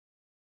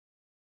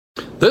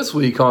This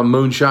week on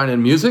Moonshine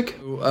and Music,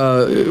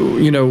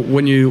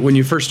 when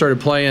you first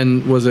started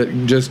playing, was it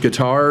just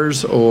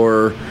guitars,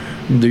 or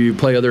do you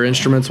play other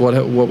instruments? What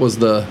was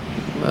the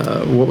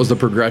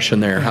progression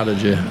there? How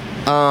did you?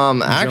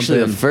 Actually,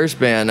 the first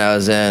band I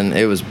was in,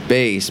 it was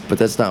bass, but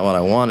that's not what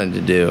I wanted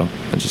to do.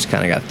 I just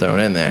kind of got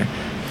thrown in there,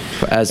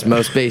 as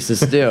most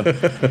bassists do.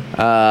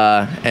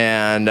 I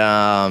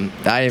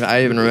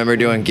even remember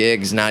doing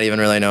gigs, not even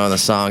really knowing the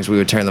songs. We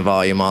would turn the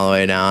volume all the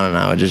way down, and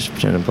I would just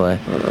pretend to play.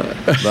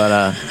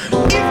 But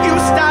if you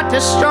start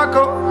to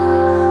struggle,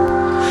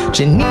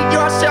 you need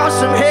yourself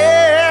some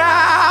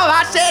help.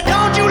 I said,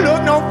 don't you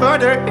look no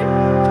further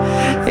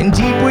and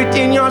deep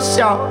within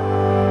yourself,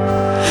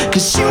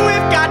 'cause you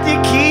have got the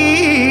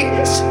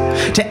keys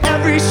to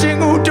every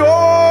single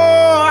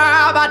door,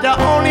 but the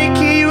only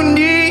key you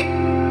need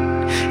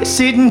is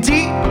sitting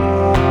deep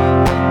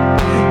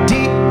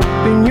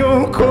in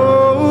your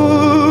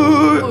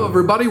core. Hello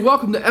everybody,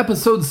 welcome to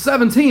episode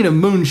 17 of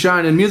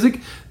Moonshine and Music,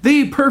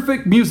 the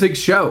perfect music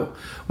show.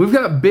 We've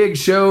got a big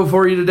show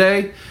for you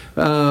today.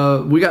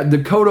 We got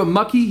Dakota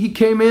Mucky. He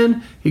came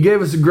in, he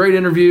gave us a great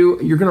interview.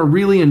 You're going to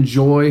really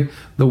enjoy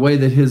the way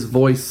that his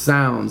voice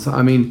sounds.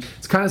 I mean,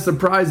 it's kind of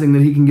surprising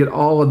that he can get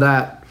all of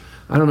that,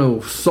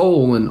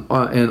 soul and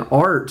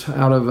art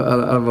out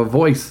of a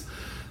voice.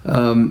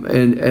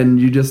 And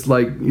you just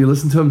you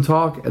listen to him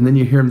talk, and then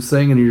you hear him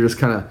sing, and you're just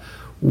kind of,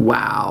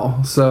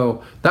 wow.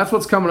 So that's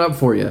what's coming up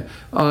for you.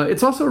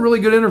 It's also a really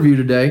good interview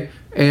today.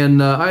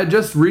 And I had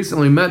just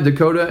recently met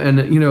Dakota, and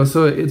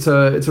so it's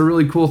a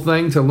really cool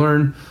thing to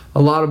learn a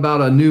lot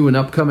about a new and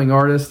upcoming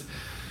artist.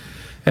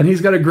 And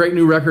he's got a great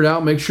new record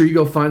out. Make sure you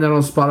go find that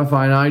on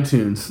Spotify and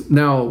iTunes.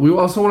 Now, we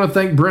also want to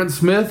thank Brent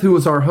Smith, who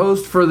was our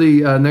host for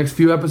the next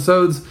few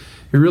episodes.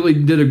 He really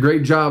did a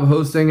great job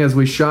hosting as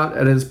we shot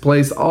at his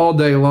place all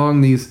day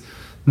long these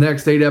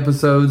next 8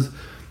 episodes.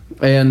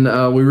 And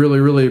we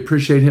really, really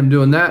appreciate him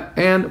doing that.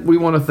 And we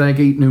want to thank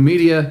Eat New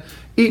Media,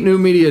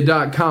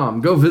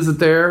 eatnewmedia.com. Go visit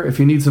there if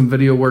you need some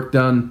video work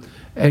done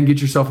and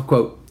get yourself a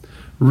quote.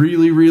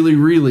 Really, really,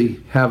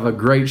 really have a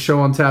great show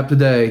on tap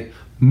today.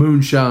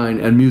 Moonshine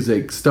and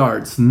Music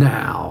starts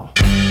now.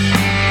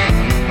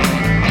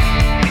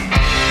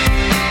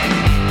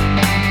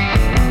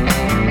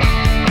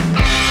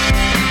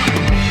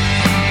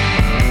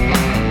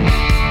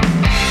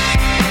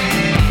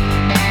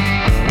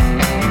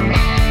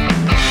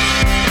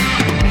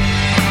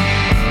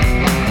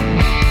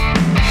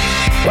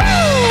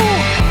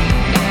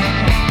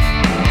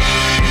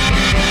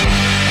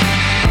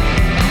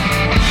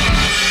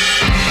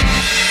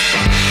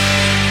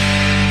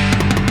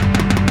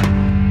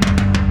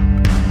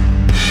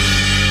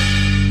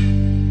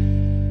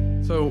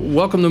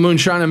 Welcome to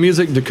Moonshine and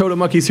Music. Dakota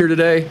Mucky's here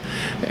today,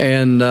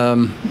 and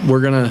we're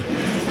gonna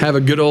have a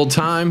good old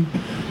time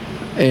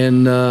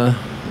and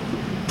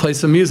play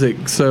some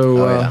music. So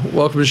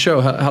welcome to the show.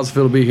 How's it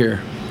feel to be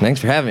here? Thanks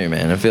for having me,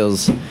 man. It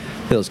feels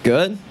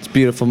good. It's a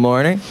beautiful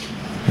morning.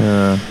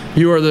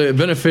 You are the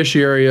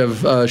beneficiary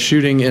of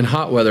shooting in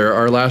hot weather.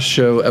 Our last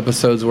show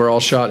episodes were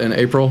all shot in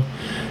April,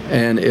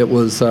 and it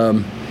was,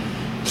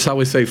 shall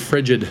we say,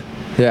 frigid.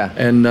 Yeah.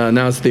 And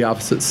now it's the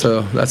opposite,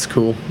 so that's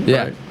cool.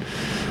 Yeah. Right.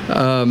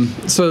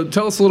 So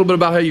tell us a little bit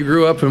about how you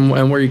grew up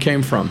and where you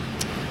came from.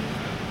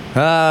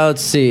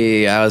 Let's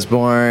see. I was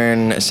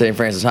born at St.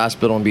 Francis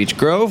Hospital in Beech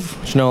Grove,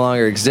 which no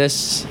longer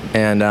exists,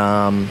 and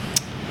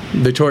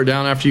they tore it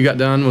down after you got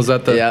done. Was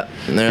that the? Yeah.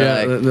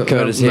 They're like,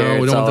 Coda's here.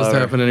 No, we don't want this to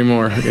happen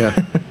anymore. Yeah.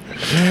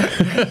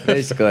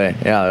 Basically,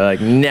 yeah. They're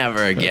like,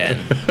 never again.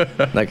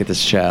 Look at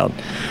this child.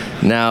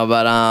 No,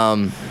 but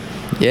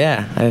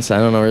yeah. I guess I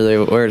don't know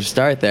really where to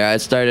start there.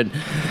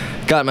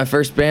 Got my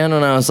first band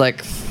when I was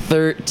like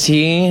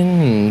 13,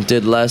 and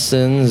did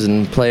lessons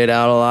and played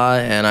out a lot,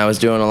 and I was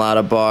doing a lot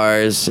of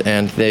bars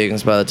and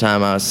things by the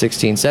time I was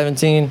 16,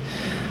 17.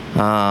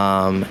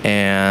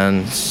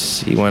 And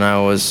when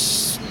I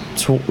was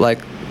a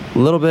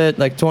little bit,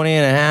 like 20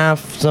 and a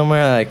half,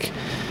 somewhere, like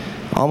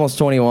almost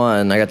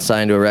 21, I got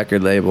signed to a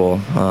record label,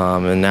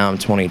 and now I'm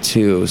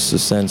 22. So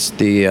since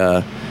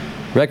the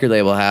record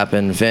label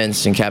happened,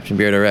 Vince and Captain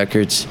Beardo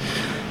Records,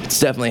 it's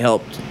definitely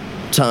helped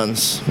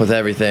tons with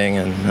everything.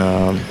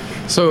 And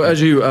so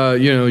as you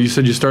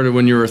said you started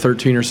when you were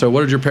 13 or so.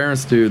 What did your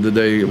parents do?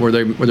 Were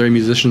they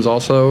musicians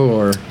also,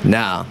 or?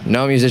 No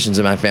musicians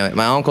in my family.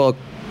 My uncle,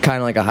 kind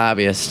of like a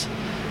hobbyist,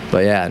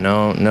 but yeah,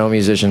 no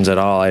musicians at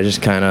all. I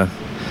just kind of,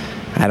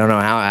 I don't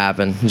know how it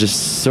happened. It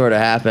just sort of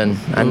happened.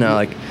 I know,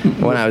 like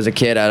when I was a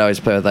kid, I'd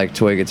always play with like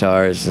toy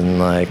guitars, and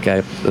like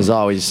I was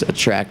always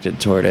attracted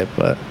toward it.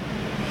 But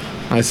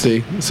I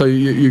see. So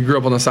you grew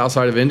up on the south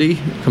side of Indy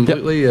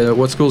completely. Yep.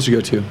 What schools did you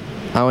go to?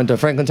 I went to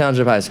Franklin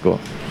Township High School.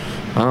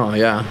 Oh,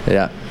 yeah.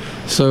 Yeah.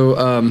 So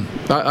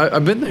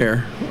I've been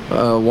there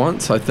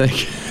once, I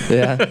think.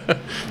 Yeah.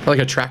 Like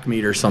a track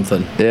meet or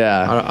something.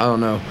 Yeah. I don't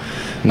know.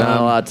 Not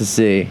a lot to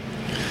see.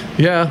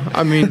 Yeah,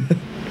 I mean,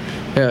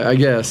 yeah, I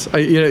guess.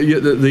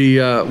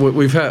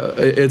 We've had.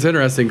 It's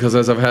interesting because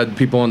as I've had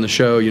people on the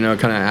show, kind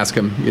of ask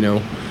them,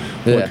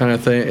 what Yeah. kind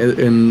of thing,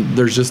 and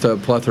there's just a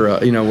plethora.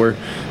 We're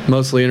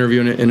mostly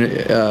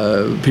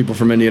interviewing people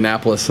from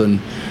Indianapolis, and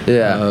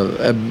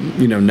Yeah.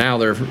 now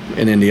they're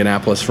in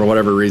Indianapolis for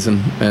whatever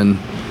reason, and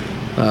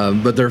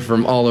but they're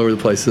from all over the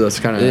place. So that's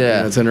kind of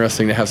it's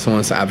interesting to have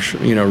someone that's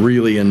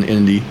really in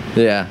Indy.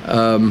 Yeah.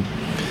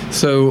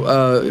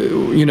 So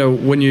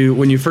when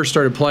you first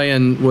started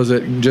playing, was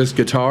it just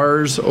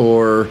guitars,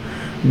 or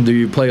do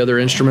you play other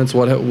instruments?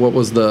 What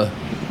was the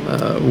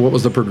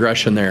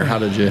progression there? How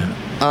did you?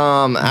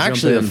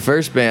 Actually, in? the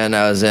first band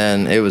I was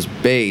in, it was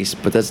bass,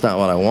 but that's not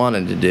what I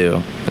wanted to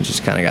do. I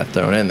just kind of got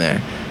thrown in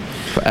there,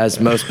 as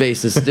most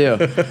bassists do.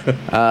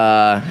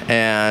 I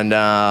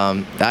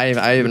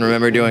even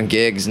remember doing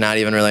gigs, not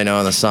even really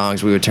knowing the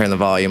songs. We would turn the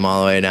volume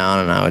all the way down,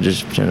 and I would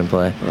just pretend to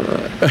play.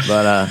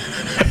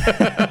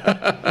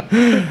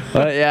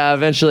 But yeah,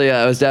 eventually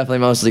it was definitely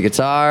mostly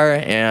guitar,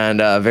 and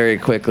very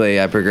quickly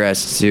I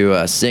progressed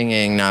to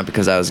singing, not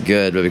because I was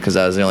good, but because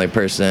I was the only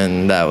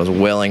person that was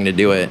willing to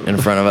do it in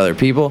front of other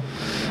people.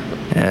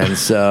 And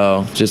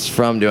so just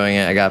from doing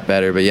it, I got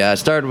better. But yeah, I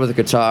started with a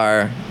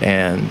guitar,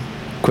 and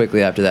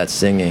quickly after that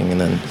singing, and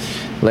then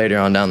later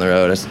on down the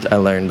road I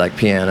learned like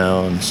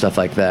piano and stuff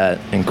like that,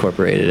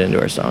 incorporated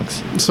into our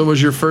songs. So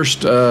was your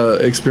first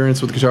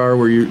experience with guitar,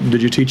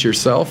 did you teach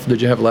yourself?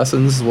 Did you have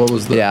lessons? What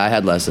was the... Yeah, I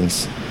had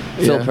lessons.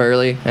 Phil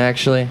Purley,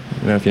 actually. I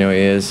don't know if you know who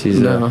he is. He's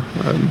a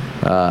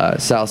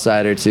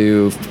Southsider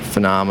too,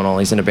 phenomenal.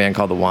 He's in a band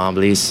called the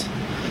Womblies.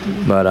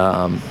 But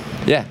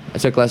yeah, I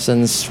took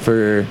lessons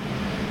for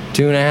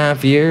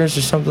 2.5 years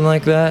or something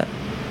like that.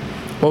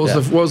 What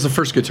was the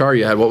first guitar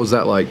you had? What was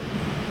that like?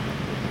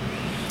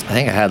 I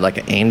think I had like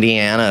an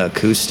Indiana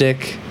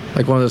acoustic.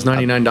 Like one of those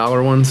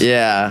 $99 ones?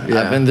 Yeah,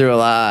 I've been through a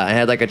lot. I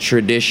had like a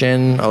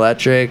Tradition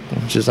electric,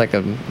 which is like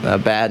a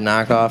bad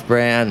knockoff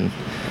brand.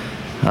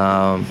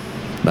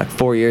 Like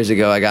 4 years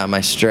ago, I got my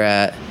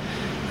Strat,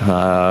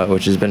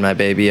 which has been my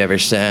baby ever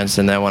since.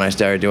 And then when I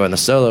started doing the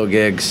solo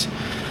gigs,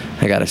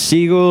 I got a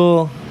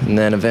Seagull, and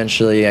then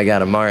eventually I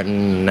got a Martin.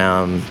 And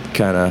now I'm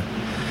kind of,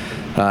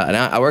 and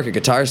I work at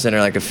Guitar Center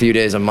like a few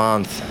days a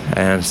month,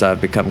 and so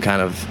I've become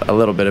kind of a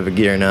little bit of a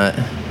gear nut.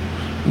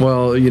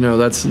 Well,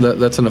 that's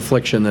an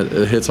affliction that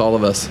hits all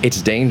of us.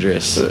 It's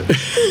dangerous.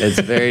 It's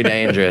very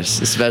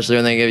dangerous, especially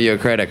when they give you a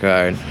credit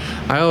card.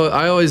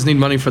 I always need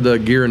money for the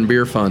Gear and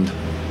Beer Fund.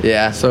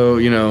 Yeah. So,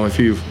 if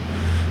you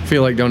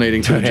feel like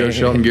donating to the Joe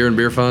Shelton Gear and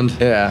Beer Fund,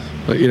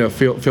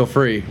 feel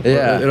free.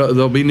 Yeah.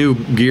 There'll be new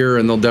gear,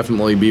 and there'll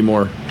definitely be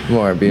more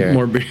beer.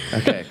 More beer.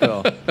 Okay,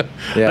 cool.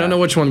 Yeah. I don't know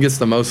which one gets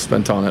the most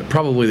spent on it.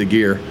 Probably the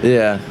gear.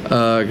 Yeah.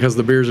 Because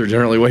the beers are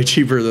generally way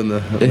cheaper than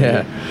the.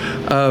 Yeah.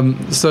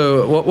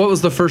 So what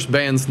was the first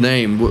band's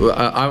name?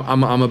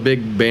 I'm a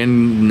big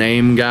band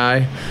name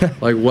guy.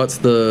 Like, what's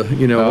the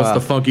what's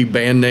the funky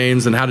band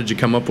names, and how did you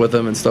come up with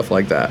them and stuff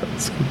like that?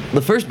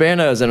 The first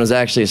band I was in was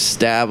actually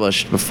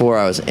established before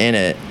I was in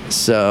it,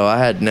 so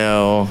I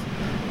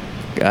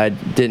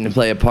didn't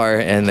play a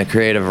part in the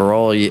creative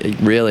role,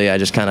 really. I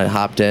just kind of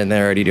hopped in.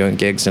 They're already doing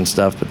gigs and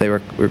stuff, but we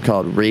were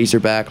called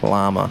Razorback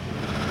Llama.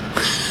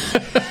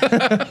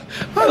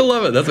 I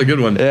love it. That's a good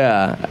one.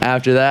 Yeah.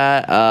 After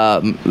that,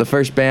 the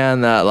first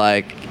band that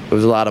it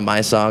was a lot of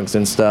my songs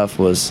and stuff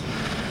was,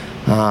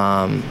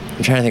 I'm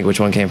trying to think which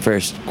one came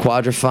first.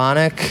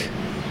 Quadraphonic.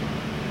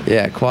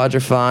 Yeah,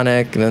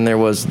 Quadraphonic. And then there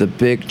was The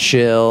Big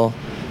Chill,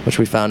 which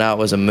we found out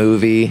was a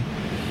movie.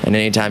 And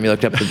anytime you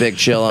looked up The Big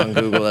Chill on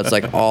Google, that's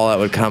like all that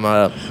would come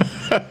up.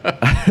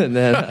 And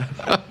then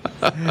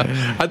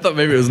I thought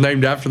maybe it was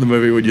named after the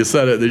movie when you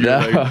said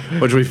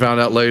it. Which we found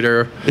out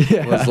later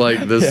was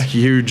like this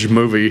huge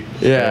movie.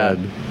 Yeah.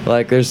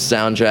 Like there's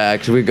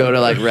soundtracks. We go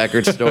to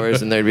record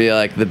stores and there'd be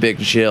like The Big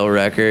Chill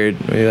record.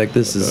 We'd be like,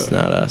 this is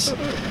not us.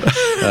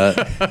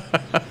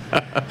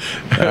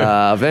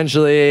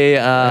 Eventually,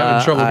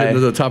 having trouble getting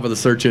to the top of the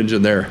search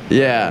engine there.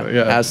 Yeah,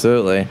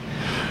 absolutely.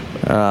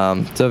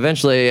 So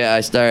eventually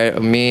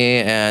me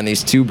and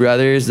these two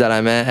brothers that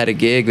I met at a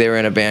gig. They were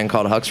in a band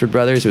called Huxford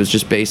Brothers. It was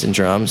just bass and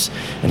drums,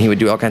 and he would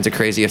do all kinds of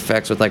crazy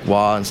effects with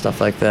wah and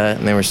stuff like that,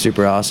 and they were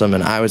super awesome.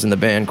 And I was in the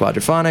band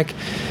Quadraphonic.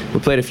 We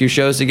played a few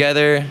shows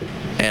together,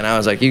 and I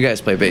was like, you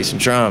guys play bass and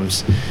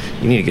drums,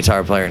 you need a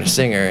guitar player and a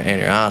singer, and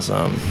you're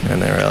awesome.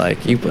 And they were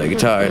like, you play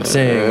guitar and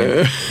sing,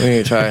 and we need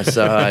a guitar.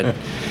 So I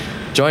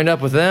joined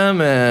up with them,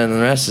 and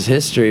the rest is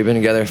history. We've been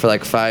together for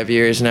 5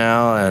 years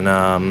now,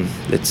 and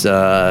it's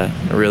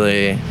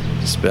really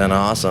just been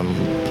awesome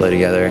to play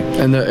together.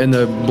 And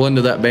the blend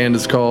of that band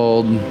is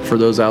called, for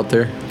those out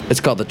there? It's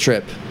called The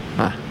Trip.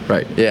 Ah,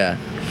 right. Yeah.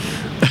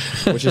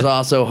 Which is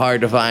also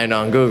hard to find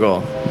on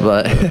Google,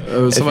 but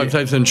somebody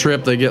types in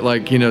Trip, they get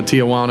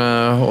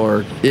Tijuana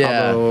or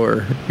Cabo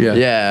or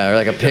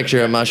or a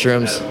picture of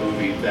mushrooms. That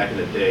movie back in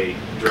the day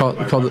called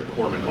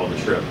Corman called The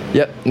Trip.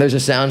 Yep, and there's a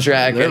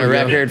soundtrack and a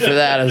record for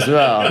that as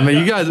well. I mean,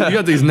 you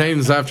got these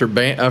names after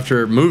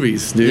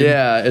movies, dude.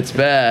 Yeah, it's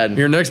bad.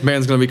 Your next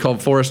band's gonna be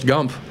called Forrest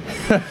Gump.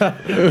 Yeah,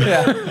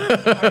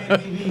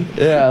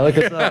 look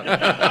us up.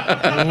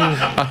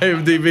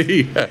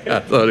 IMDb.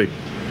 That's funny.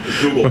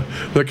 Google.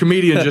 The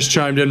comedian just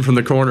chimed in from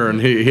the corner,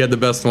 and he had the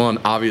best one,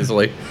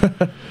 obviously.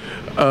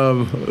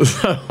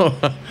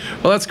 Well,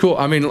 that's cool.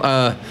 I mean,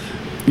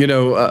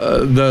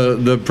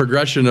 the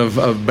progression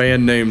of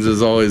band names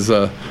is always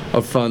a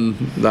fun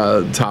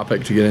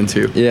topic to get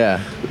into.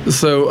 Yeah.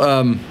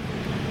 So,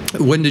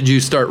 when did you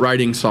start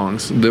writing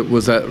songs?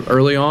 Was that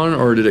early on,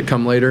 or did it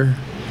come later?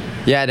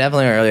 Yeah,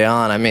 definitely early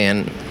on. I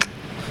mean,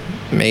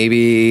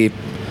 maybe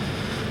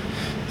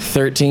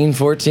 13,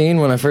 14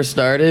 when I first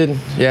started.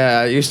 Yeah,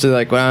 I used to,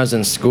 like, when I was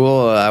in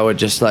school, I would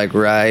just, like,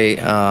 write.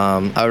 I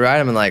would write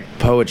them in, like,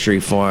 poetry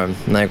form.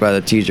 Like, while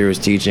the teacher was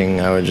teaching,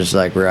 I would just,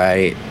 like,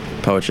 write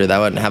poetry. That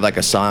wouldn't have, like,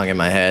 a song in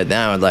my head. Then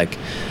I would, like,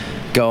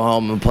 go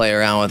home and play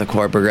around with the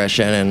chord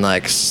progression. And,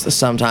 like,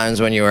 sometimes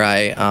when you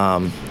write,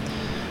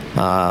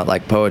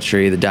 like,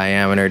 poetry, the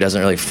diameter doesn't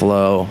really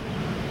flow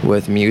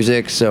with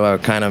music, so I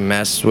would kind of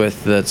mess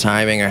with the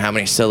timing or how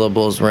many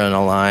syllables were in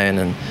a line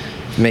and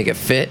make it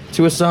fit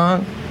to a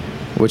song,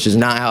 which is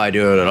not how I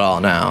do it at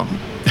all now.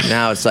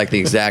 Now it's like the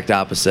exact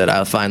opposite.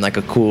 I'll find like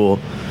a cool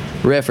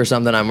riff or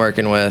something I'm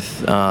working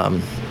with,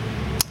 and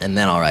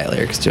then I'll write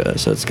lyrics to it.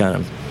 So it's kind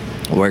of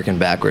working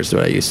backwards to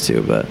what I used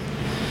to, but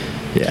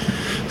yeah.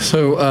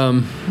 So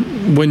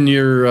when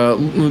you're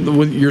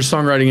with your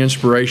songwriting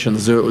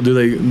inspirations, do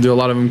a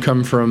lot of them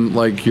come from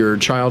like your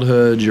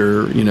childhood,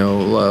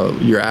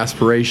 your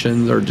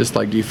aspirations, or just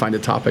like do you find a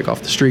topic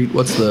off the street?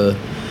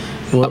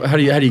 How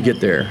do you get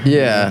there?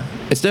 Yeah,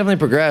 it's definitely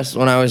progressed.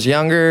 When I was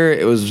younger,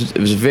 it was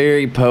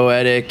very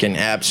poetic and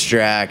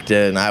abstract,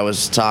 and I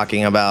was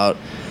talking about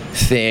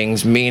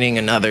things meaning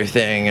another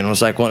thing, and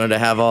was like wanted to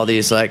have all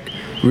these like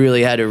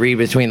really had to read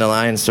between the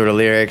lines sort of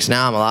lyrics.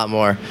 Now I'm a lot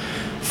more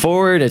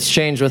forward. It's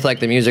changed with like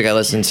the music I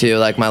listen to.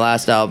 Like my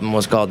last album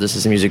was called This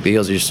Is the Music That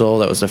Heals Your Soul.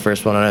 That was the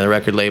first one on the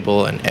record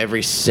label, and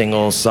every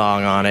single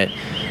song on it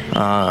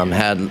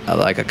had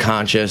like a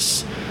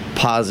conscious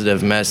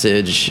positive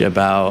message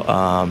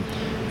about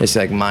it's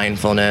like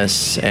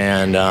mindfulness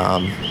and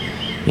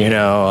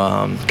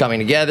coming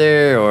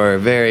together, or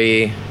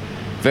very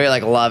very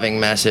like loving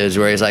message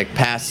where he's like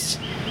past,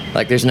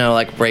 like there's no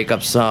like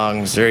breakup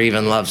songs or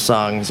even love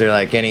songs or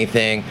like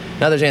anything.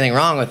 Not there's anything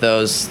wrong with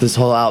those. This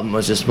whole album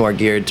was just more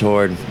geared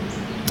toward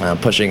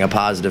pushing a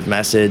positive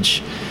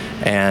message,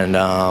 and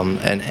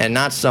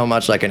not so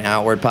much like an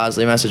outward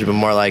positive message, but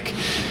more like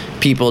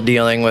people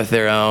dealing with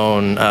their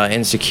own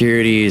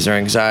insecurities or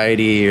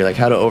anxiety, or like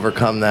how to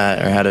overcome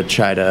that, or how to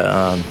try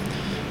to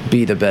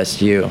be the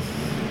best you,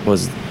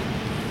 was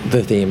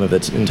the theme of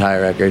the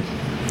entire record.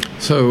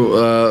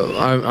 So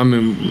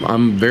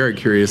I'm very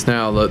curious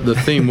now. The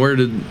theme, where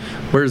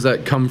does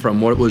that come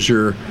from? What was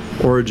your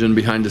origin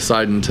behind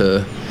deciding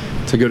to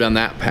go down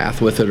that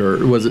path with it, or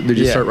did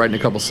you start writing a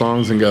couple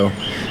songs and go,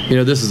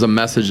 this is a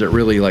message that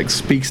really like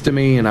speaks to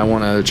me and I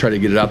want to try to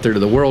get it out there to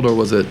the world, or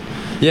was it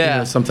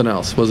something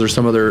else? Was there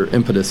some other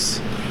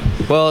impetus?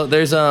 Well,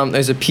 there's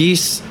a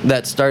piece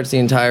that starts the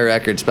entire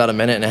record. It's about a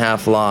minute and a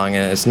half long,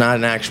 and it's not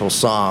an actual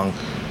song.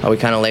 We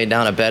kind of laid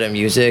down a bed of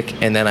music,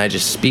 and then I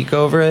just speak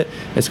over it.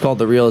 It's called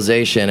The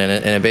Realization,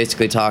 and it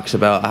basically talks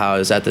about how I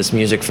was at this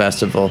music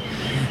festival,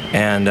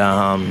 and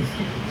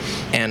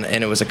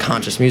it was a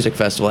conscious music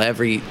festival.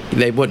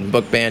 They wouldn't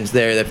book bands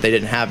there if they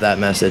didn't have that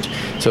message.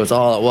 So it's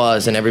all it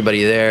was, and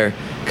everybody there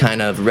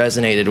kind of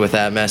resonated with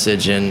that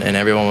message, and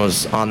everyone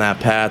was on that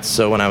path.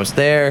 So when I was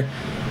there,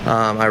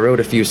 I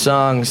wrote a few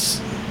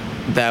songs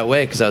that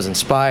way because I was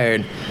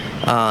inspired.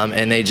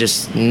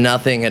 And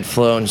nothing had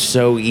flown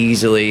so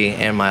easily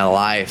in my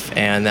life.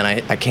 And then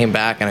I came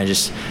back and I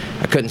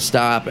couldn't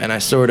stop. And I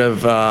sort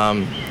of,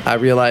 I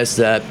realized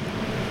that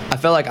I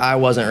felt like I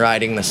wasn't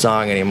writing the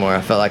song anymore. I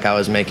felt like I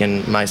was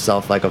making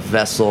myself like a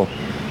vessel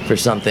for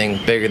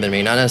something bigger than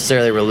me. Not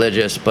necessarily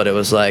religious, but it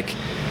was like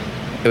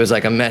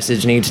a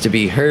message needs to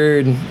be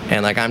heard.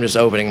 And like, I'm just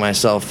opening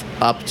myself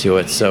up to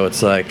it. So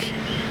it's like,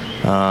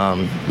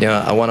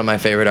 one of my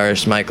favorite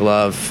artists, Mike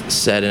Love,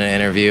 said in an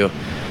interview,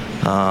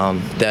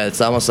 that it's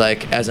almost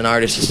like as an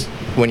artist,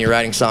 when you're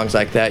writing songs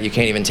like that, you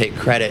can't even take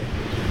credit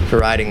for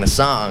writing the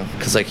song,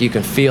 because like you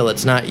can feel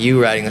it's not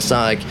you writing the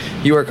song. Like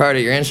you work hard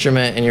at your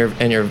instrument and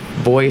your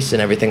voice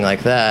and everything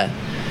like that,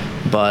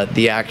 but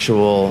the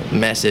actual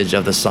message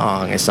of the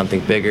song is something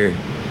bigger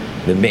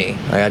than me.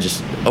 Like I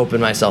just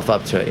opened myself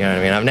up to it. You know what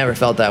I mean? I've never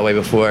felt that way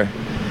before,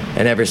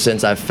 and ever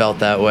since I've felt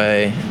that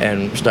way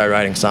and started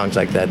writing songs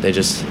like that, they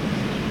just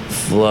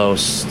flow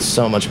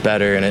so much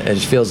better, and it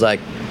just feels like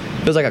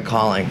a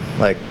calling.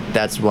 Like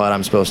that's what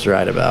I'm supposed to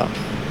write about.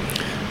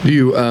 Do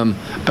you I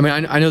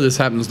know this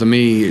happens to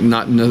me,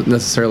 not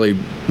necessarily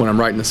when I'm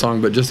writing a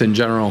song, but just in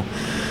general.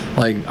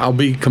 Like I'll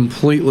be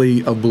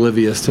completely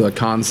oblivious to a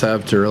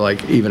concept or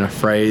like even a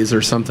phrase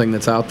or something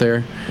that's out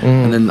there,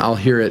 and then I'll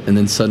hear it, and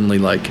then suddenly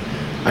like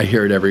I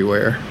hear it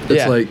everywhere.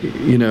 It's like,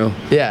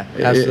 Yeah,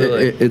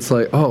 absolutely. It's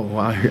like, oh, well,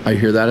 I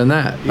hear that and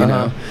that, you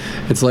know.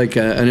 It's like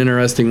an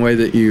interesting way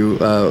that you,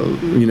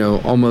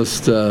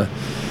 almost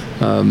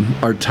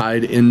are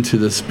tied into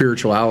the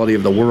spirituality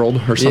of the world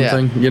or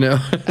something,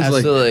 It's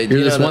absolutely. Like,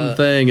 you're this one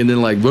thing, and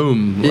then like,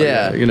 boom.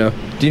 Yeah. Like,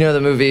 Do you know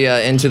the movie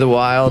Into the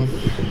Wild?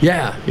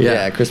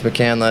 Yeah. Chris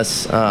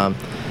McCandless.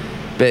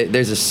 But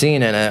there's a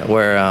scene in it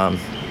where,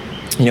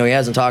 he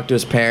hasn't talked to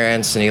his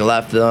parents, and he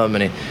left them,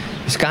 and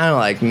he's kind of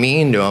like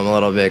mean to them a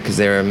little bit because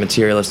they were a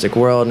materialistic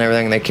world and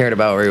everything. They cared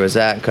about where he was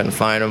at and couldn't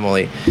find him.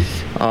 Well,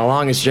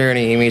 along his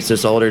journey, he meets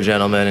this older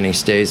gentleman, and he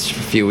stays for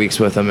a few weeks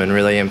with him and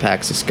really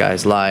impacts this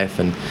guy's life.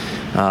 And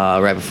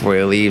right before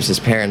he leaves, his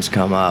parents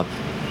come up,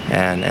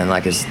 and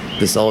like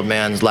this old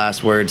man's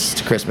last words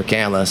to Chris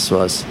McCandless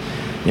was,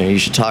 you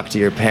should talk to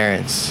your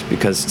parents,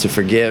 because to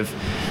forgive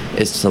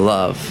is to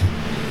love.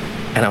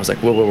 And I was like,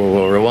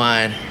 whoa,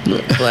 rewind,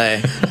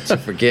 play. To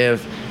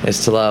forgive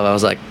is to love. I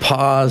was like,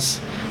 pause.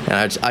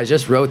 And I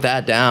just wrote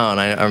that down,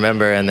 I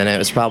remember, and then it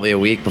was probably a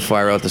week before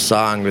I wrote the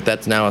song, but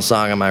that's now a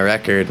song on my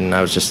record, and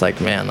I was just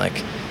like, man,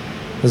 like,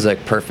 this is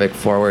like perfect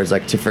 4 words,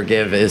 like, to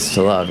forgive is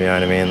to love, you know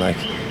what I mean? Like,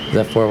 is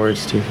that 4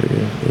 words? To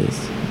forgive is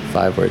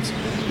 5 words.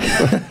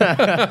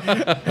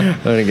 I'm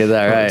gonna get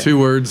that right. 2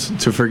 words,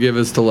 to forgive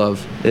is to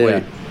love. Yeah.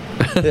 Wait.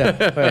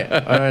 Yeah, wait,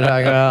 what am I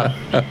talking about?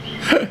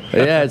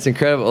 Yeah, it's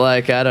incredible.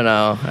 Like, I don't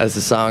know, as a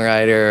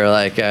songwriter, or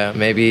like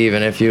maybe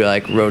even if you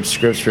like wrote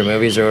scripts for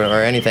movies or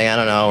anything, I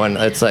don't know, and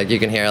it's like you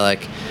can hear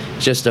like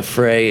just a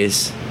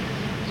phrase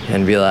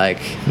and be like,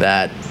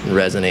 that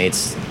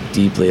resonates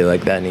deeply,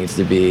 like that needs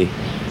to be,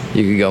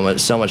 you could go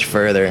so much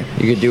further.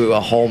 You could do a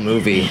whole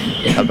movie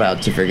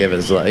about to forgive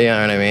is love, you know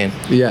what I mean?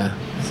 Yeah.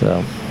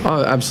 So.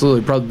 Oh,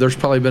 absolutely. There's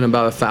probably been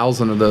about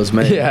 1,000 of those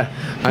made. Yeah.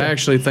 I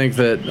actually think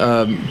that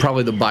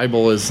probably the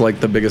Bible is like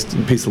the biggest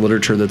piece of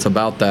literature that's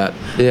about that.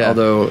 Yeah.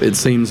 Although it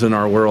seems in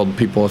our world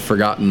people have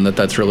forgotten that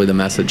that's really the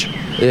message.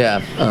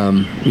 Yeah.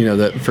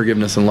 That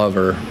forgiveness and love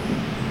are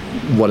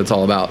what it's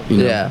all about.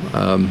 Yeah.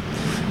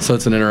 So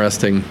it's an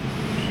interesting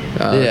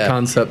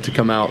concept to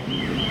come out.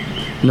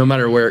 No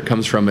matter where it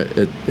comes from,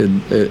 it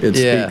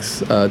speaks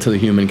to the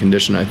human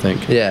condition, I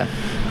think. Yeah.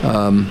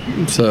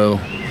 So.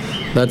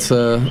 That's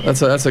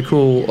a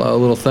cool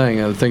little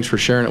thing. Thanks for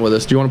sharing it with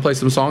us. Do you want to play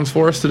some songs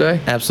for us today?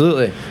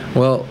 Absolutely.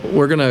 Well,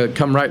 we're going to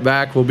come right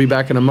back. We'll be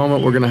back in a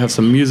moment. We're going to have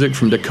some music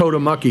from Dakota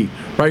Mucky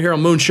right here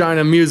on Moonshine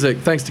and Music.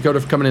 Thanks,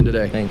 Dakota, for coming in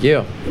today. Thank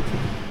you.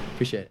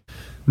 Appreciate it.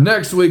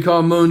 Next week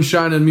on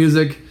Moonshine and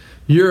Music,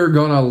 you're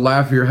going to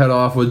laugh your head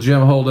off with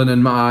Jim Holden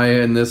and Mai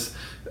and this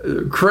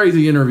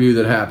crazy interview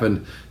that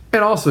happened.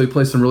 And also, he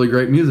plays some really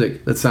great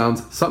music that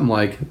sounds something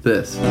like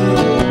this.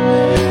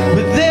 But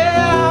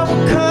there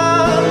will come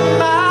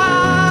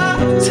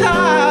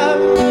time,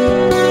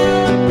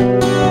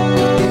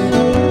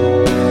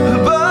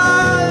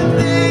 but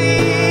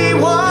they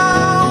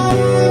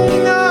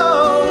won't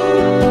know.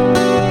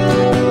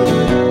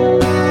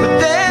 But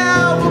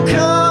there will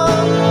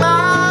come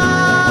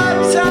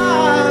my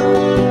time,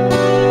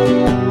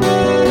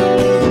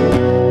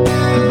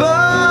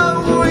 but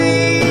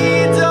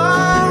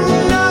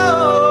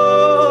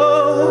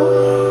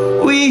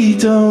we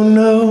don't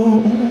know.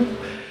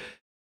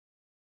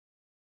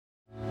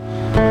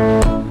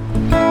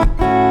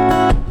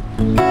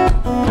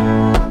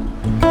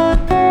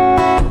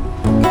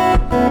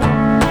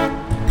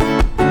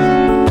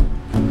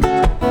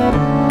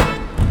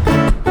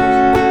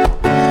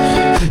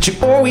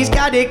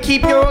 To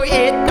keep your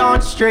head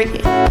on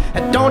straight,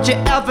 and don't you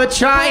ever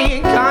try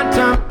and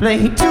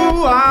contemplate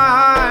too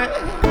hard.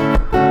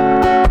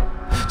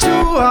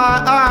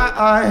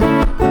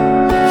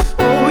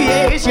 Oh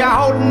yes, you're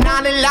holding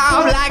on to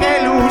love like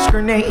a loose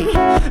grenade,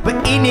 but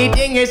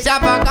anything is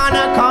ever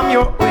gonna come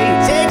your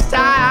way. Takes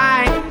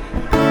time.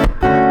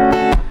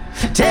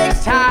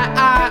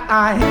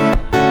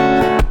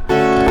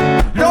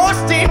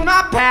 Lost in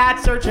my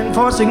path, searching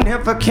for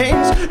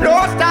significance.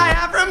 Lost I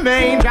have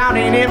remained,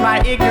 drowning in my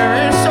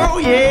ignorance. Oh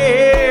yeah.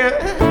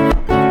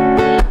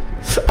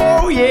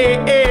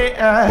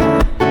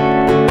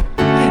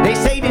 They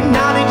say that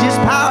knowledge is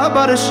power,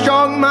 but a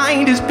strong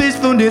mind is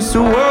blissfulness.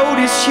 The world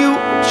is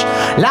huge,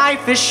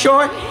 life is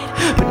short,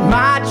 but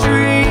my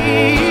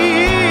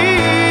dreams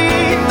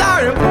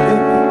are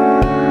infinite.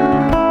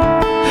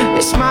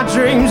 It's my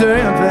dreams are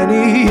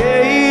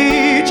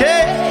infinite.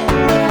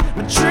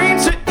 My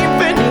dreams are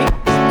infinite.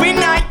 We're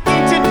not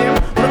into them.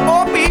 We're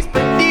always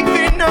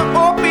believing,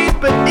 always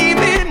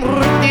believing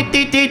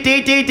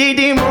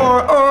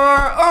more.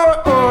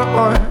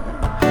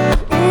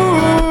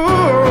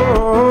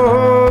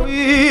 Ooh,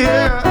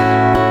 yeah.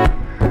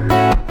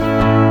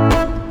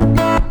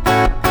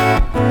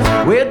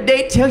 Well,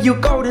 they tell you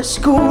go to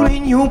school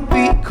and you'll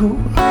be cool.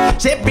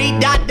 Say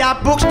read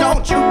that books,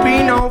 don't you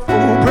be no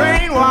fool.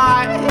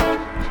 Brainwashed.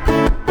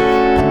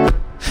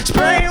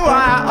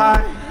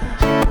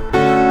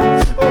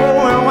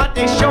 Oh, and what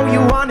they show you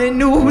on the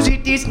news,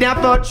 it is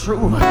never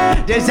true.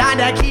 Designed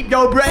to keep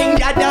your brain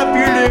got the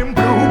feeling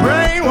blue.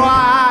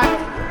 Brainwashed.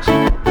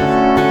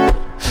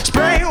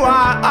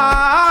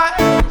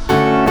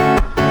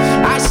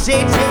 I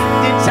say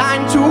take the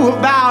time to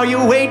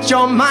evaluate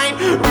your mind.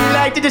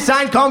 Realize that the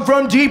signs come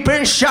from deep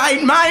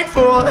inside.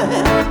 Mindful.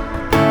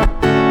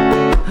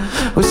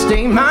 Well,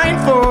 stay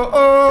mindful.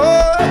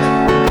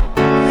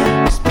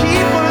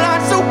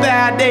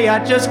 Bad, they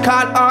are just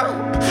caught up.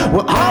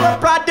 We're all a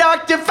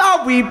product of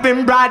how we've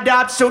been brought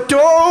up. So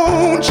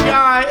don't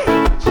judge.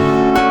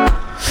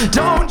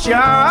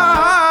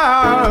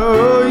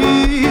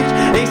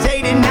 They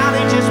say that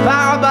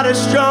a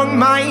strong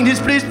mind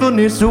is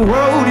blissfulness. The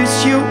world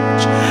is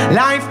huge,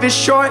 life is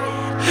short,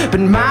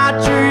 but my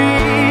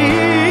dreams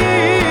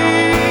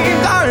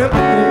are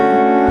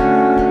infinite.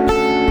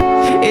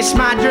 It's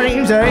my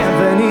dreams are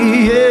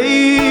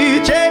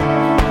infinite.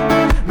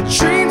 My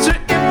dreams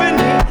are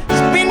infinite.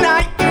 Spin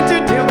night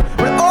into them.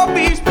 We'll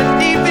always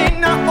believe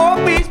in, I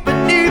always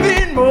believe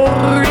in more.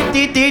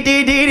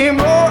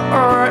 More.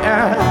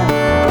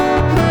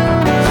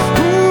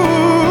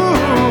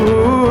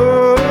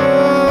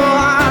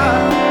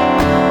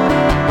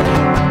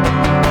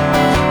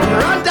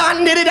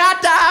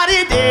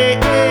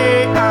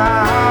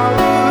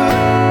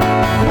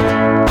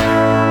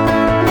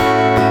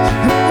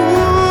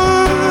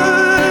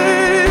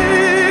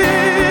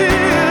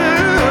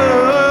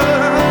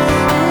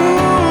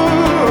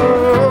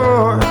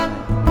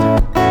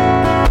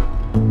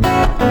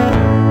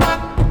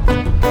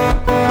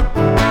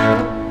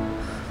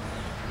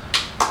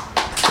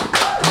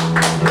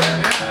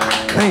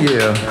 Thank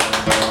you.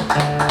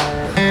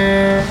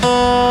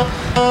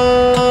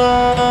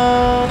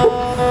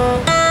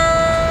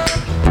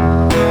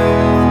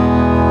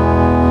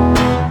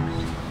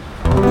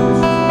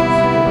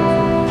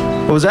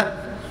 What was that?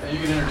 You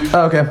can introduce.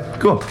 Oh, okay,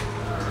 cool.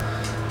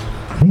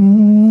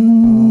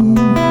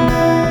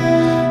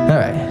 All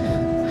right.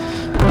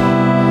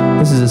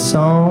 This is a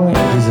song.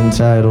 It is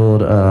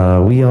entitled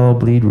 "We All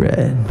Bleed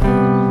Red."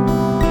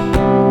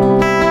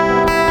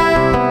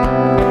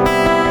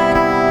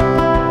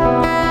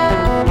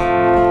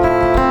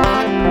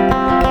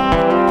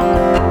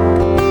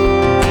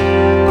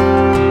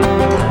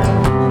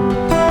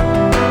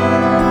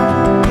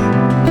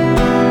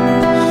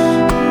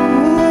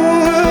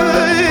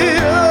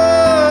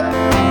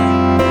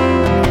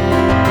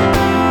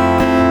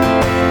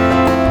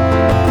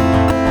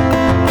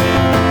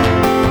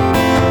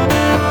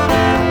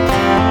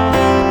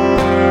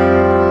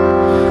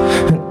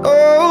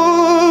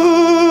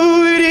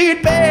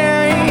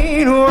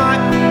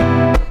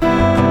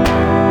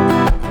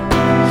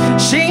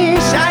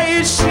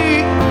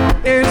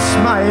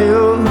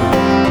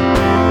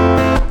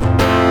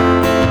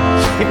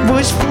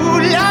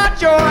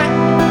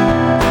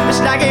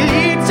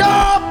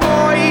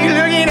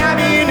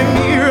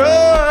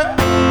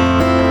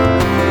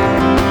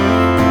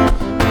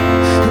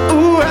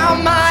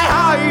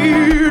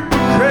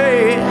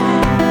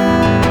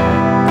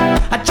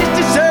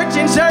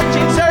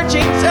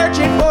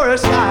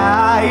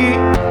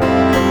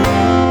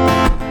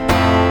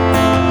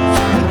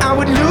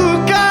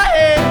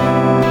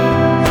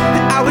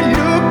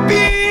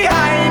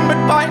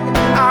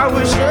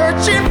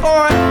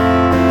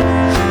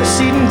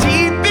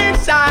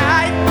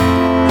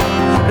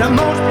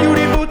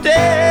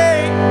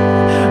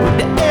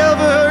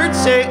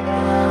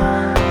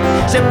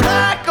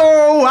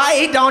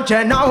 Don't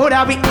you know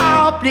that we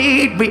all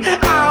bleed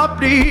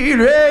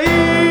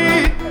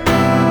red?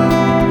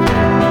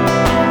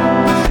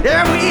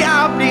 Yeah, we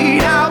all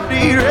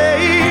bleed red.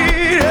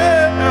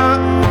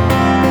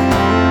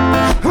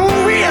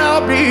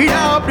 We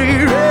all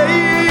bleed red.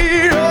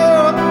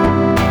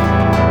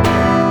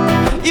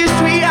 Yes,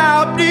 we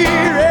all bleed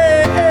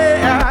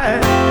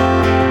red.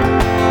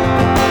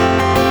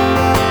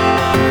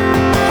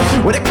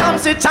 When it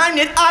comes to time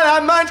that all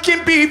our minds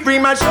can be free,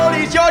 my soul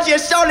is yours, your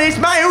soul is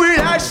mine.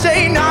 Will I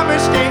say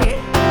namaste?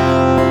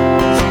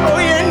 Oh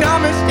yeah,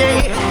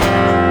 namaste.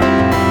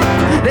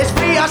 Let's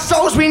free our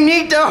souls. We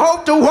need the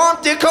hope, the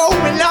warmth, the cold.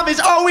 When love is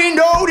all we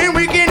know, then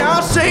we can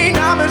all say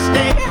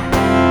namaste.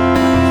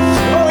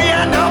 Oh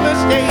yeah,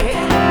 namaste.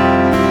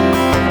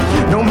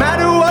 No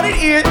matter what it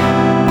is,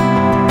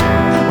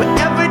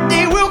 whatever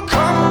day will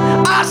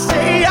come, I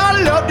say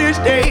I love this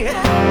day.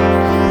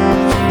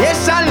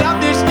 Yes, I love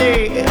this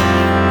day.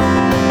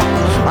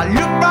 I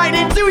look right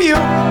into you.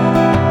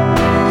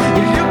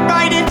 You look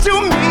right into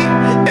me.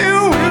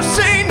 And we'll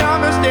say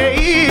namaste.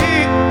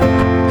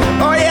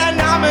 Oh yeah,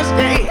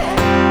 namaste.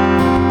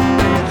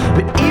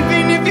 But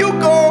even if you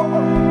go,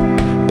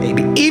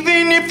 baby,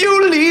 even if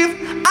you leave,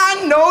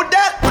 I know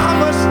that I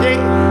must stay.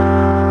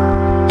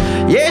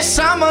 Yes,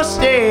 I must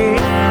stay.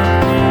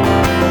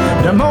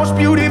 The most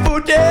beautiful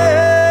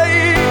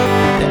day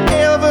that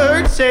ever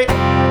heard say.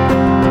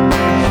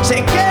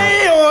 Say,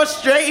 get your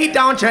straight,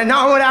 don't you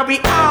know that we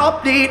all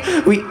bleed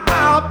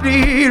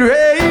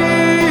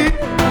red.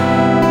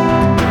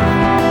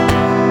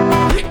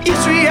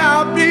 Yes, we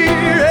all bleed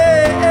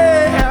red.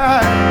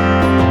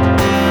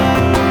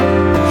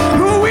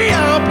 We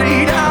all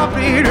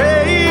bleed red.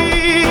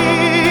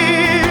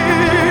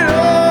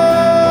 Oh.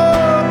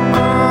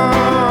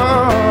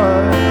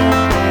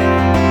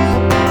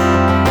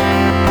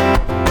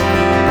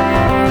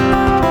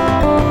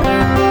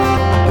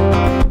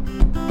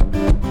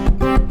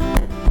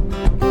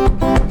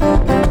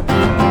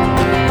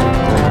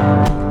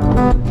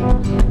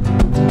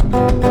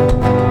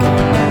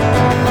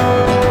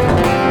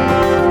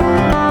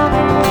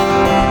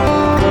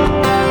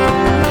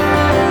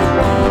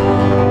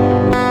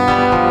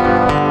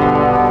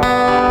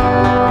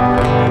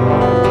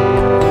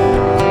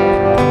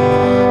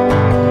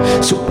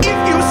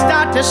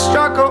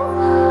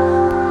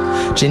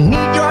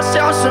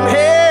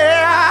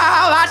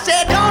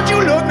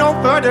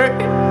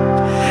 further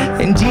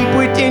and deep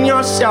within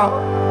yourself.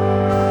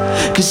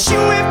 'Cause you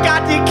have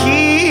got the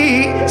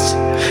keys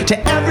to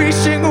every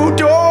single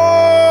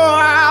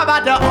door,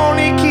 but the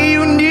only key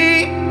you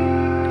need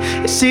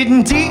is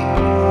sitting deep,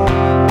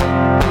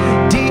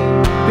 deep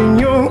in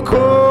your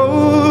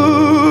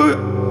core.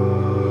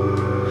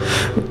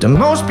 But the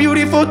most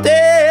beautiful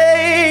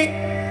thing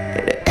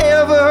that I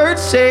ever heard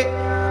say,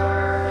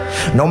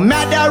 no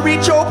matter how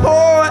rich or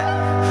poor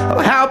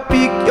or how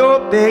big your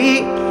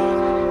bait,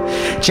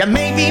 you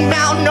may be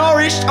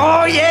malnourished,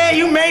 oh yeah,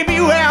 you may be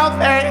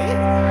wealthy.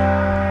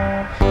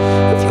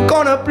 If you're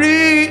gonna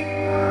bleed,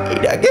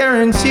 I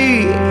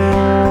guarantee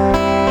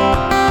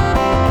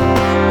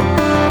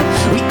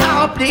we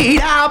all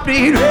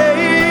bleed, hey.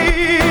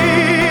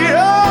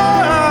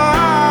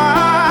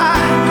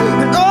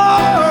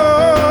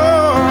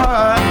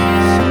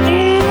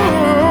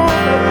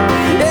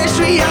 Yes,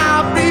 we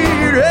all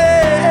bleed,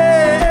 hey.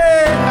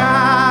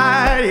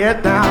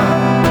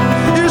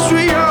 Yes,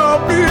 we all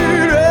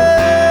bleed, hey.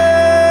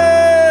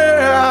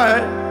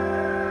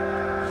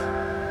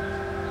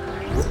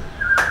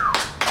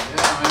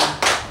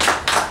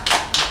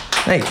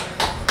 Hey.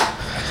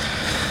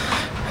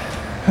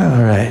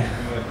 All right.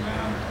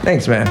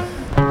 Thanks, man.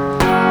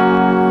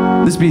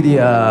 This be the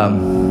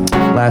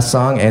last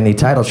song and the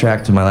title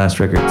track to my last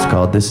record. It's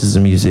called This Is the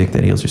Music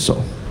That Heals Your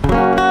Soul.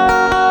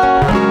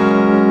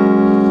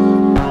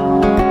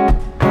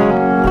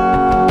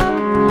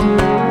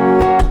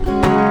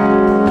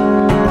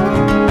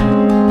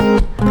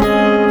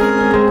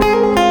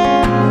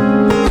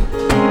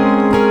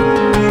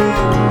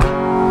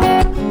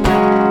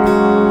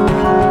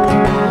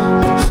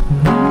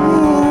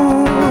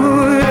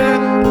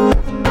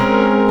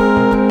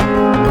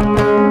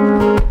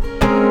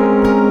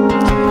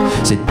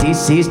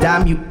 This is the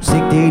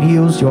music that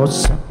heals your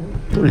soul.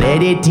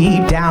 Let it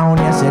deep down,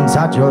 yes, and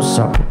touch your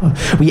soul.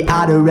 We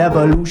are the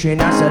revolution,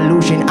 a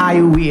solution. Are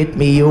you with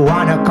me? You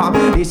wanna come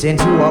listen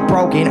to a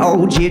broken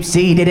old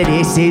gypsy?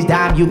 This is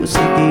the music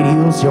that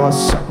heals your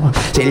soul.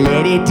 So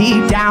let it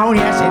deep down,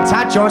 yes, and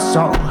touch your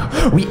soul.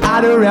 We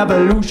are the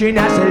revolution,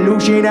 a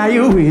solution. Are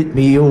you with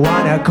me? You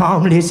wanna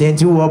come listen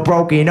to a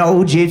broken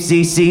old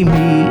gypsy? See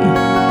me.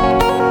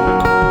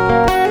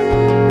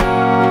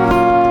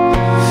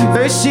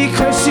 She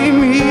could see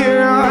me,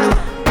 yeah.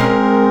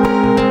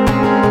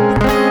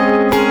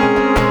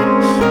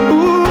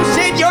 Ooh,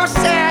 said you're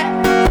sad,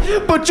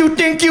 but you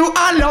think you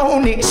are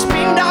lonely.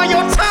 Spend all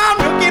your time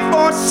looking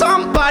for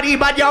somebody,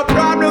 but your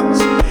problems,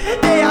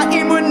 they are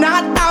in but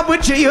not out.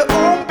 But you're your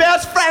own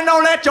best friend.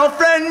 Don't let your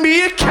friend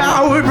be a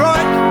coward.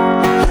 Run,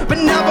 but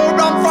never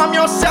run from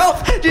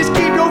yourself. Just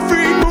keep your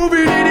feet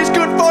moving. It is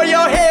good for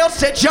your health.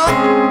 Said jump,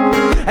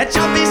 and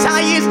jump as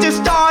high as the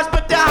stars.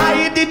 But the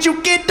higher that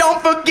you get,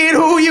 don't forget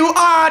who you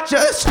are.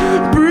 Just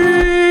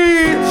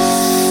breathe.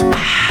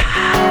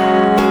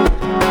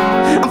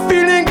 I'm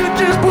feeling good.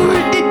 Just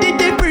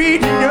breathe,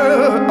 breathe.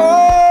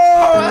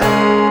 Oh,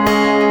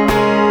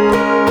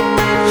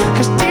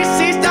 'cause this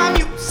is the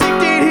music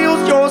that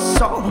heals your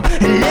soul.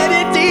 And let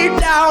it deep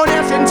down,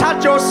 yes, and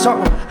touch your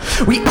soul.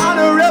 We are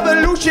the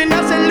revolution,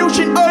 a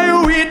solution. Are you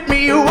with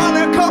me? You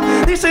wanna come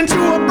listen to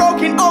a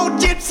broken old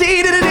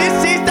gypsy? This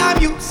is the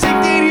music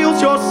that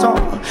heals your soul.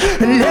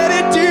 And let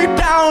it deep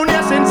down,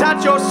 yes, and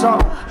touch your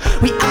soul.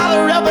 We are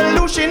the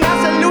revolution, a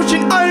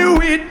solution. Are you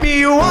with me?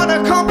 You wanna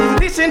come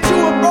listen to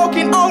a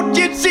broken old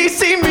gypsy?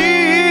 See me.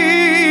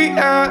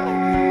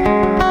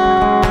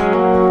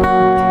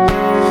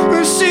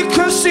 She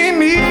could see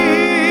me.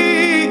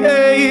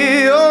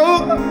 Hey,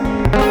 oh.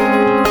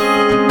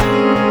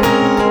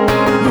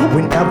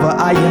 Whenever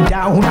I am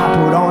down, I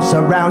put on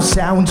surround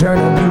sound. Turn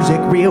the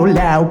music real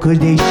loud, 'cause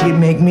they shit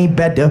make me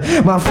better.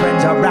 My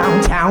friends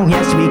around town,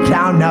 yes, we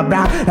count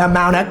around the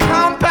amount of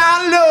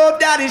compound love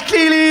that is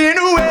clearly in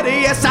the weather.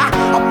 Yes, I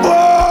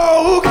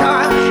woke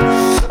up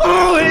a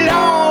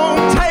long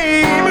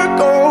time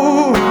ago.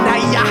 Now,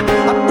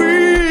 yeah, I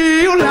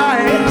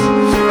realize,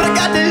 but I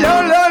got the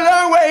long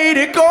way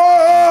to go.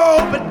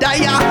 But I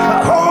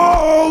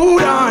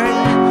hold on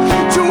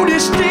to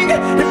this thing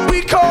that we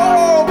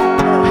call.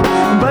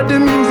 But the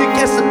music,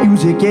 yes, the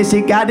music, yes,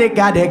 it gotta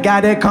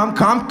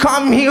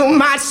come heal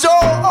my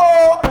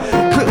soul.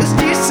 'Cause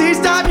this is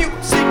the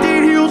music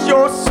that heals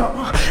your soul.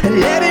 And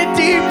let it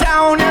deep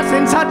down, yes,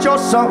 and touch your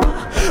soul.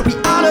 We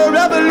are the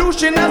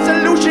revolution, a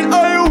solution.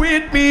 Are you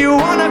with me? You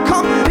wanna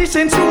come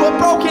listen to a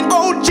broken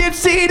old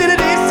gypsy? This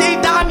is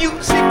the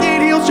music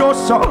that heals your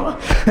soul.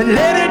 And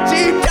let it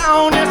deep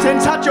down, yes, and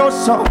touch your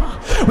soul.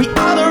 We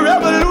are the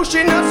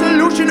revolution, a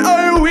solution.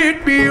 Are you with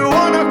me? You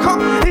wanna come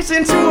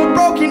listen to a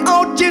broken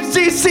old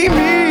gypsy? See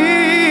me.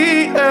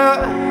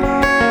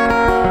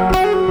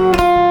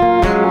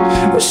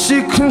 She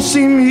can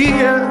see me.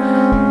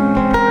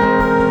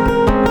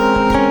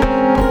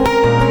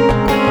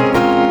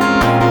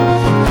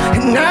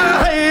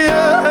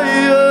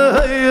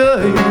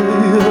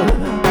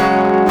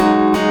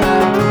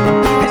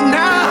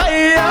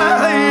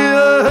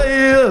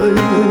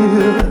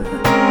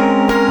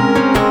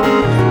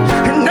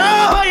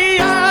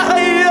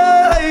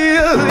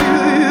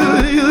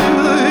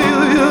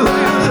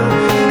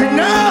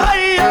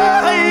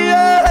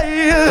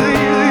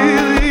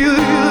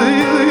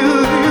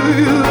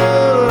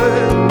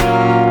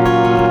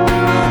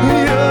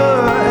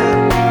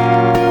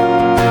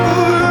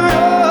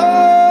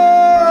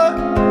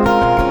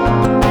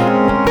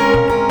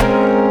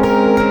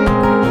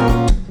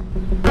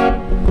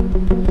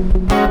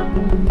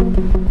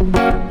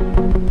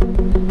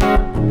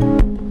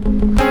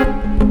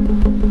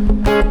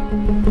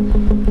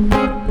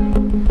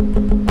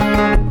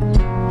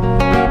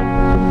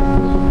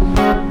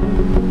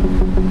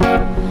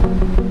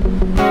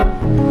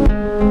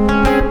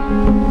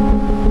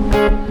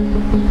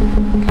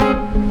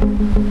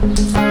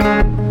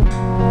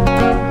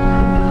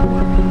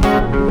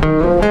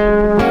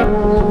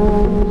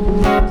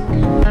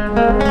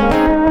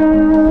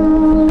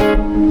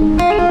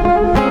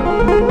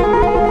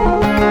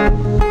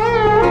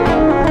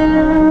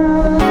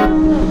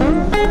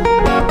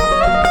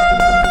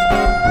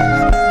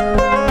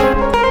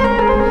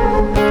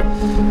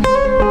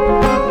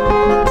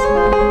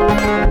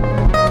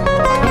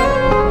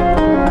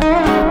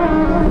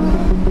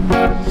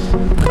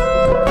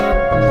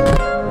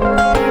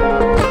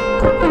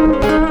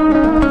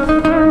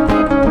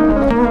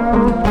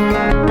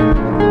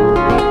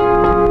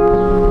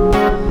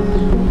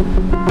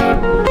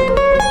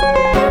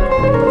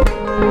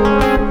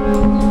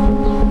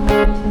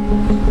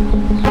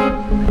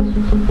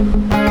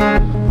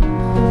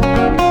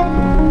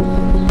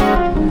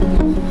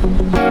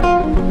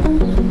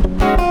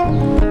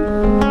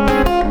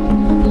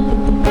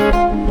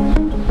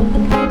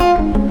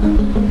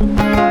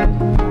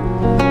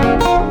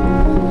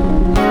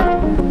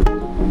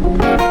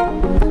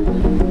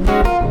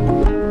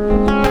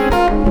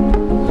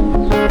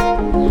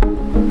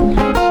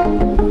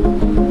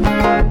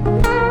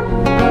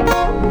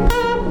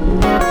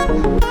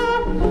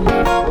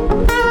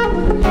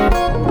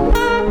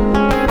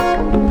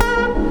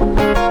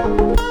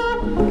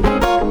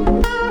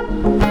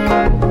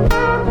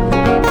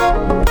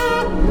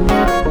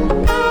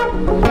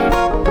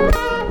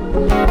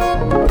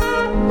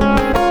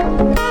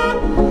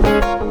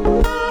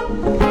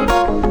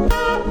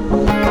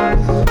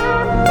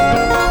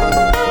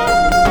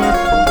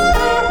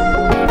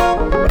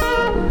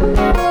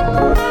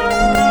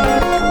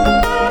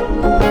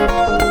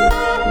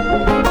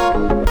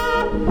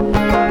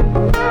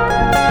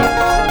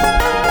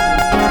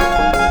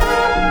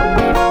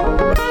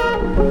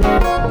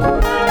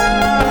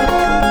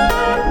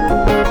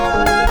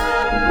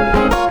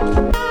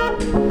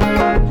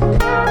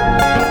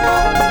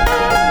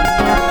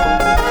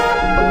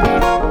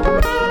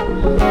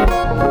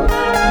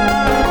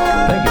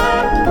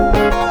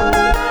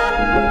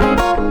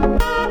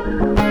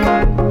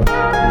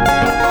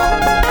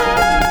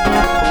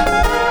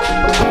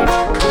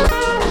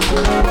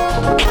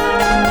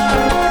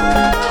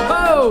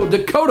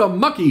 Dakota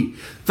Mucky.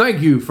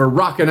 Thank you for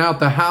rocking out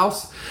the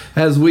house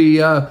as we,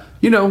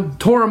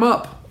 tore them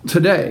up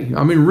today.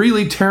 I mean,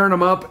 really tearing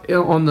them up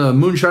on the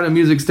Moonshine and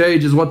Music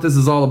stage is what this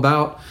is all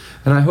about.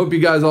 And I hope you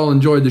guys all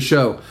enjoyed the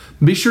show.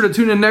 Be sure to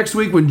tune in next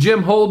week when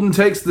Jim Holden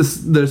takes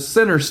the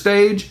center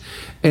stage.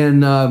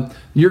 And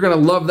you're going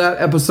to love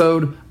that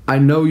episode. I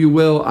know you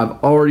will. I've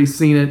already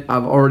seen it.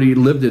 I've already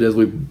lived it as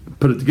we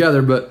put it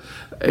together. But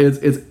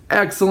it's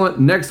excellent.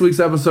 Next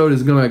week's episode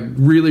is going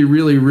to really,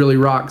 really, really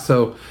rock.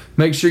 So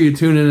make sure you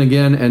tune in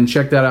again and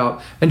check that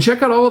out. And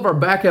check out all of our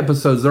back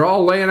episodes. They're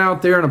all laying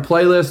out there in a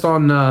playlist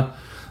on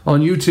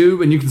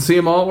YouTube. And you can see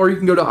them all. Or you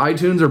can go to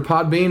iTunes or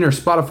Podbean or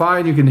Spotify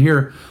and you can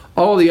hear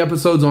all the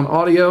episodes on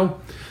audio.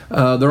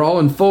 They're all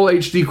in full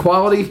HD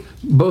quality,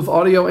 both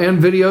audio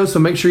and video, so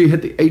make sure you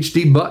hit the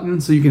HD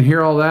button so you can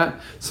hear all that.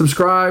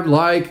 Subscribe,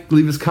 like,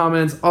 leave us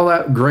comments, all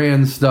that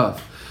grand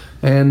stuff.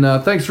 And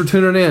thanks for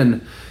tuning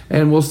in,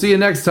 and we'll see you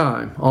next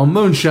time on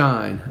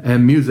Moonshine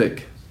and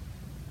Music.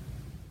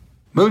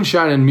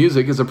 Moonshine and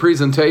Music is a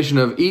presentation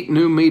of Eat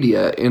New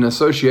Media in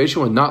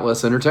association with Not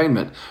Less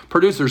Entertainment.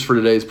 Producers for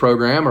today's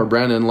program are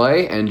Brandon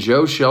Lay and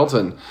Joe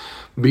Shelton.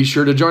 Be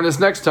sure to join us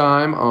next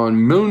time on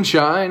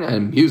Moonshine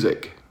and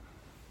Music.